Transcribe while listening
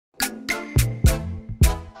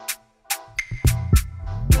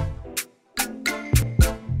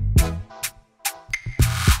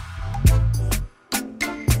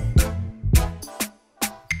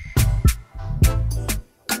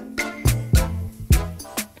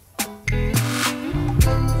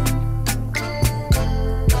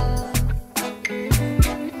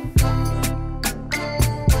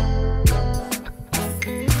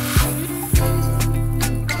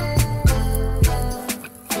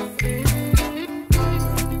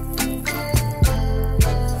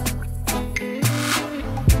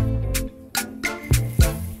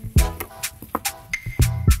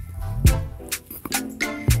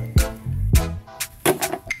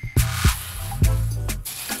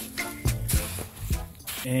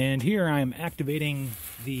And here I'm activating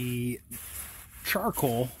the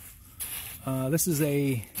charcoal. This is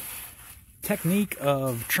a technique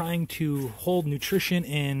of trying to hold nutrition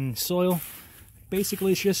in soil.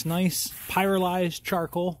 Basically, it's just nice pyrolyzed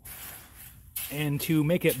charcoal. And to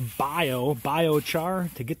make it bio char,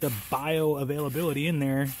 to get the bio availability in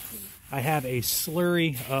there, I have a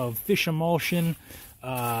slurry of fish emulsion,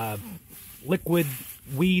 liquid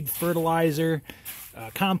weed fertilizer,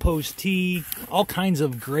 compost tea, all kinds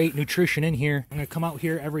of great nutrition in here. I'm going to come out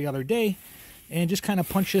here every other day and just kind of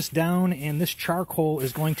punch this down, and this charcoal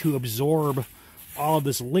is going to absorb all of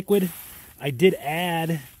this liquid. I did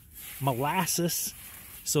add molasses,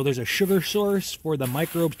 so there's a sugar source for the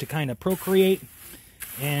microbes to kind of procreate,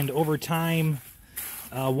 and over time,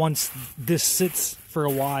 once this sits for a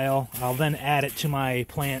while, I'll then add it to my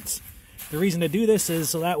plants. The reason to do this is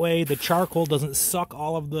so that way the charcoal doesn't suck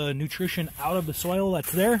all of the nutrition out of the soil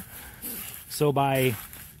that's there. So by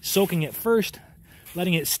soaking it first,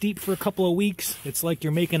 letting it steep for a couple of weeks, it's like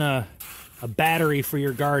you're making a battery for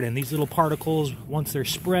your garden. These little particles, once they're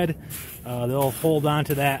spread, they'll hold on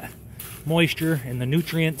to that moisture and the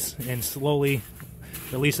nutrients and slowly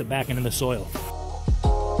release it back into the soil.